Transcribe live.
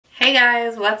Hey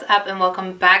guys, what's up and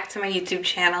welcome back to my YouTube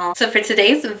channel. So for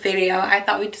today's video, I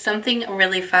thought we'd do something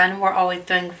really fun. We're always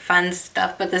doing fun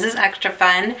stuff, but this is extra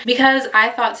fun because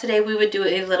I thought today we would do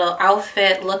a little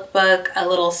outfit lookbook, a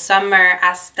little summer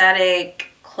aesthetic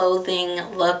clothing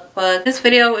lookbook. This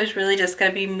video is really just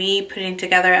gonna be me putting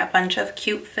together a bunch of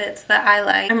cute fits that I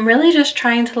like. I'm really just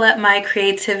trying to let my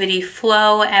creativity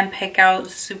flow and pick out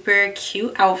super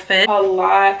cute outfits. A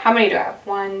lot. How many do I have?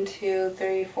 1, 2,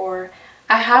 3, 4.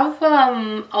 I have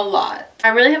a lot. I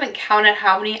really haven't counted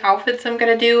how many outfits I'm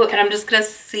gonna do, and I'm just gonna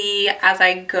see as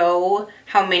I go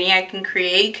how many I can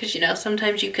create, because you know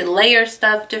sometimes you can layer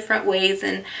stuff different ways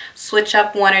and switch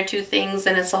up 1 or 2 things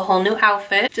and it's a whole new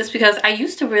outfit. Just because I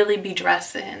used to really be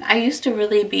dressing, I used to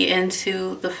really be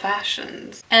into the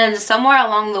fashions, and somewhere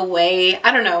along the way,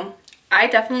 I don't know, I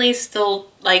definitely still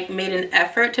like made an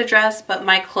effort to dress, but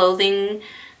my clothing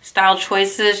style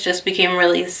choices just became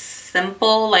really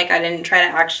simple. Like I didn't try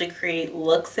to actually create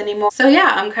looks anymore. So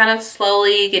yeah, I'm kind of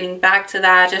slowly getting back to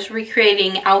that, just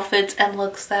recreating outfits and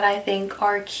looks that I think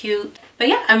are cute. But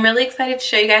yeah, I'm really excited to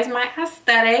show you guys my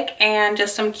aesthetic and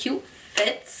just some cute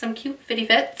fits, some cute fitty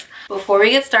fits. Before we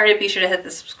get started, be sure to hit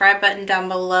the subscribe button down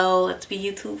below. Let's be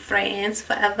YouTube friends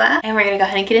forever. And we're gonna go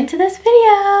ahead and get into this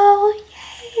video.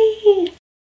 Yay!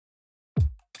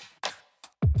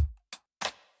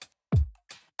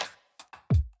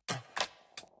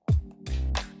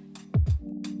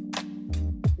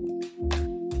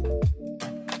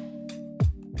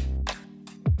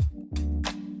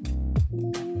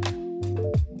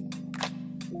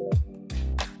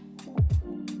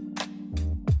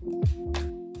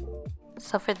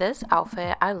 So for this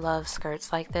outfit, I love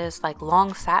skirts like this, like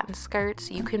long satin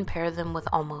skirts. You can pair them with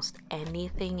almost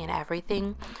anything and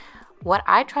everything. What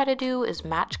I try to do is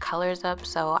match colors up,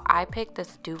 so I picked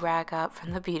this do-rag up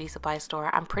from the beauty supply store.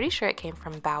 I'm pretty sure it came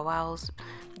from Bow Wow's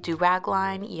do-rag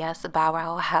line. Yes, Bow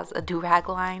Wow has a do-rag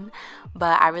line,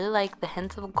 but I really like the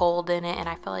hints of gold in it and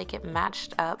I feel like it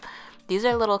matched up. These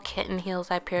are little kitten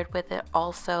heels I paired with it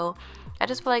also. I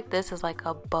just feel like this is like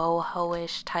a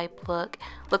boho-ish type look.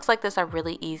 Looks like this are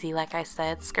really easy, like I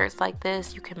said. Skirts like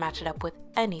this, you can match it up with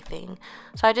anything.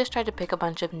 So I just tried to pick a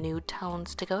bunch of nude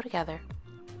tones to go together.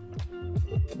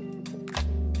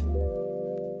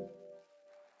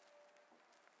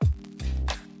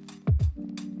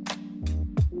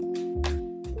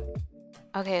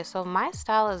 Okay, so my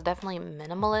style is definitely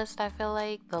minimalist, I feel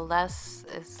like. The less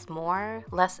is more.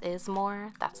 Less is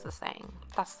more. That's the saying.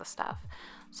 That's the stuff.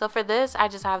 So for this, I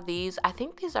just have these. I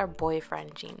think these are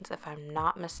boyfriend jeans, if I'm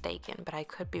not mistaken, but I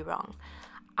could be wrong.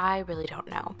 I really don't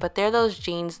know. But they're those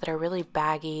jeans that are really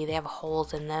baggy. They have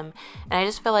holes in them. And I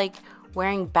just feel like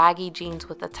wearing baggy jeans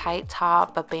with a tight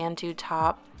top, a bandeau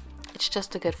top, it's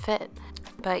just a good fit.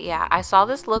 But yeah, I saw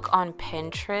this look on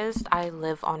Pinterest. I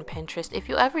live on Pinterest. If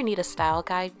you ever need a style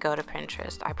guide, go to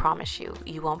Pinterest. I promise you,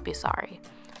 you won't be sorry.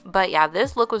 But yeah,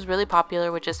 this look was really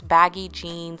popular with just baggy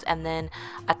jeans and then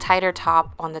a tighter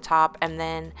top on the top and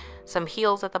then some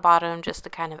heels at the bottom just to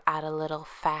kind of add a little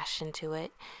fashion to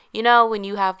it. You know, when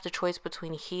you have the choice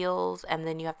between heels and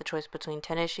then you have the choice between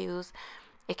tennis shoes,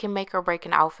 it can make or break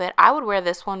an outfit. I would wear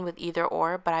this one with either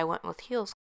or, but I went with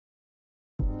heels.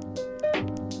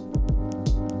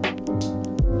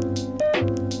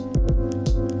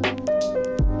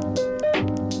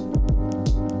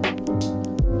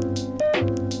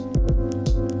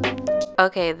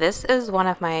 Okay, this is one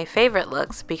of my favorite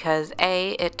looks because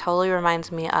A, it totally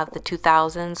reminds me of the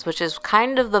 2000s, which is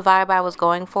kind of the vibe I was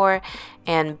going for,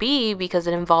 and B, because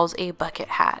it involves a bucket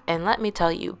hat. And let me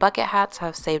tell you, bucket hats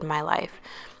have saved my life.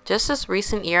 Just this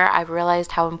recent year, I've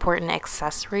realized how important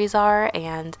accessories are,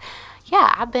 and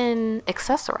yeah, I've been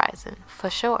accessorizing for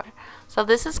sure. So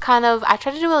this is kind of, I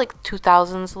tried to do a like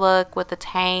 2000s look with the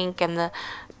tank and the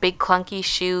big clunky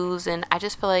shoes, and I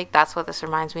just feel like that's what this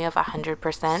reminds me of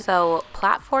 100%. So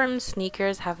platform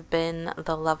sneakers have been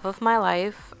the love of my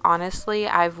life. Honestly,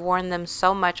 I've worn them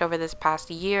so much over this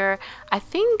past year. I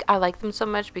think I like them so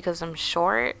much because I'm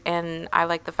short and I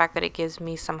like the fact that it gives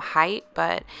me some height,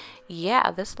 but yeah,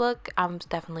 this look I'm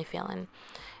definitely feeling.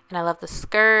 And I love the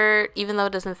skirt, even though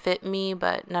it doesn't fit me,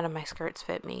 but none of my skirts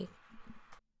fit me.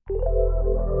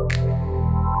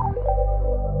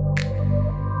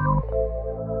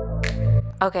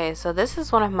 Okay, so this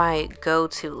is one of my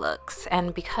go-to looks,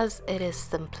 and because it is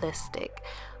simplistic,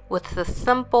 with the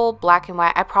simple black and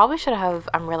white, I probably should have,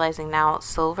 I'm realizing now,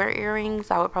 silver earrings.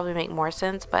 That would probably make more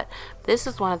sense, but this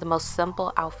is one of the most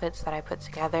simple outfits that I put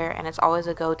together, and it's always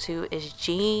a go-to is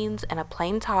jeans and a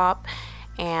plain top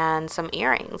and some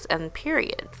earrings, and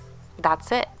period.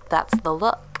 That's it. That's the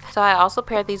look. So I also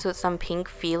paired these with some pink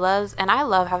filas, and I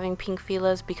love having pink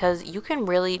filas because you can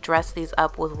really dress these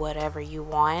up with whatever you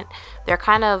want. They're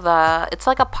kind of, it's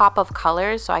like a pop of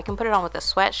colors, so I can put it on with a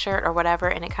sweatshirt or whatever,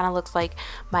 and it kind of looks like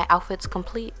my outfit's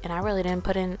complete, and I really didn't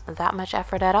put in that much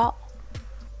effort at all.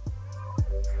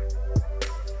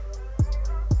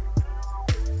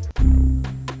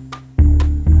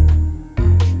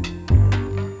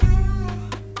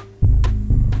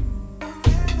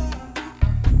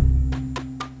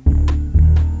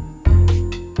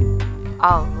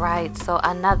 Alright, so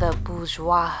another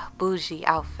bougie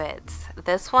outfit.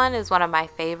 This one is one of my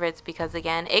favorites because,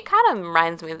 again, it kind of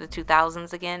reminds me of the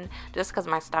 2000s again, just because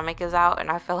my stomach is out, and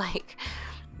I feel like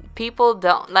people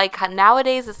don't, like,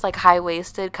 nowadays it's like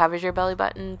high-waisted, covers your belly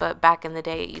button, but back in the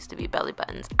day it used to be belly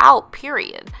buttons out,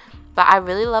 period. But I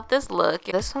really love this look.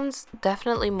 This one's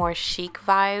definitely more chic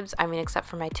vibes. I mean, except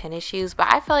for my tennis shoes.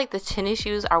 But I feel like the tennis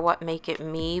shoes are what make it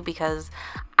me because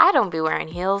I don't be wearing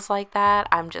heels like that.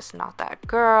 I'm just not that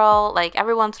girl. Like,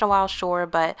 every once in a while, sure,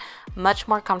 but much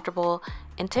more comfortable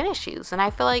in tennis shoes. And I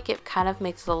feel like it kind of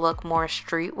makes the look more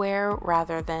streetwear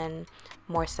rather than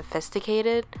more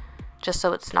sophisticated, just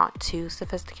so it's not too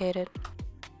sophisticated.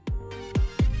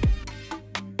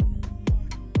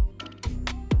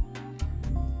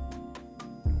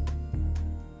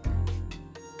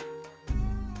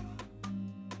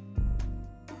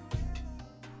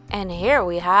 And here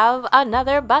we have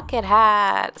another bucket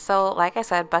hat. So like I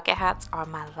said, bucket hats are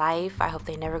my life. I hope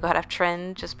they never go out of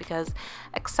trend just because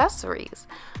accessories.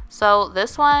 So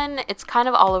this one, it's kind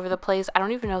of all over the place. I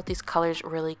don't even know if these colors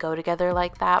really go together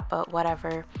like that, but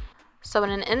whatever. So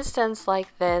in an instance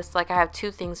like this, like I have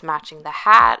two things matching, the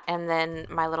hat and then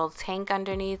my little tank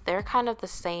underneath. They're kind of the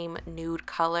same nude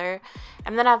color.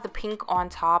 And then I have the pink on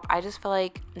top. I just feel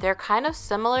like they're kind of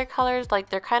similar colors.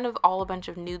 Like they're kind of all a bunch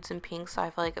of nudes and pinks, so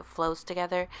I feel like it flows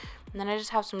together. And then I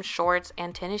just have some shorts,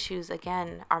 and tennis shoes,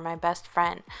 again, are my best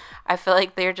friend. I feel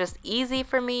like they're just easy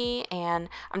for me, and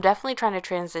I'm definitely trying to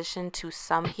transition to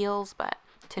some heels, but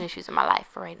tennis shoes are my life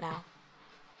for right now.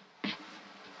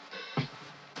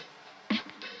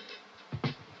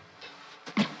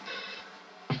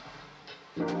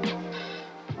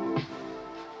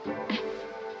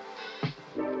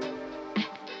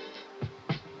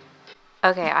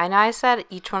 Okay, I know I said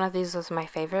each one of these was my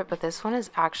favorite, but this one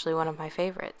is actually one of my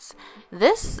favorites.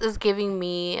 This is giving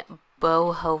me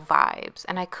boho vibes,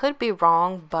 and I could be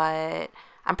wrong, but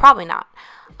I'm probably not.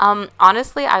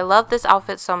 Honestly, I love this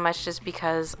outfit so much just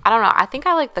because, I don't know, I think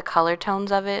I like the color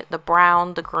tones of it, the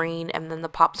brown, the green, and then the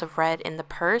pops of red in the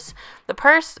purse. The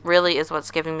purse really is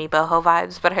what's giving me boho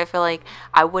vibes, but I feel like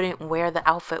I wouldn't wear the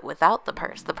outfit without the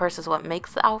purse. The purse is what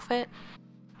makes the outfit.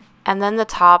 And then the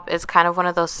top is kind of one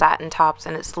of those satin tops,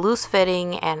 and it's loose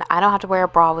fitting, and I don't have to wear a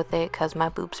bra with it because my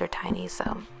boobs are tiny.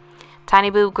 So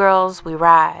tiny boob girls, we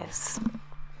rise.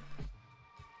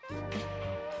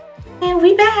 And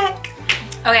we back.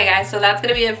 Okay guys, so that's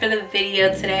gonna be it for the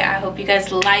video today. I hope you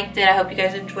guys liked it. I hope you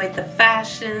guys enjoyed the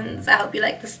fashions. I hope you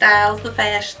like the styles, the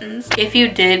fashions. If you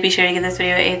did, be sure to give this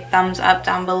video a thumbs up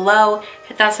down below.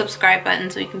 Hit that subscribe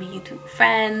button so we can be YouTube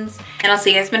friends. And I'll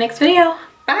see you guys in my next video.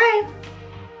 Bye.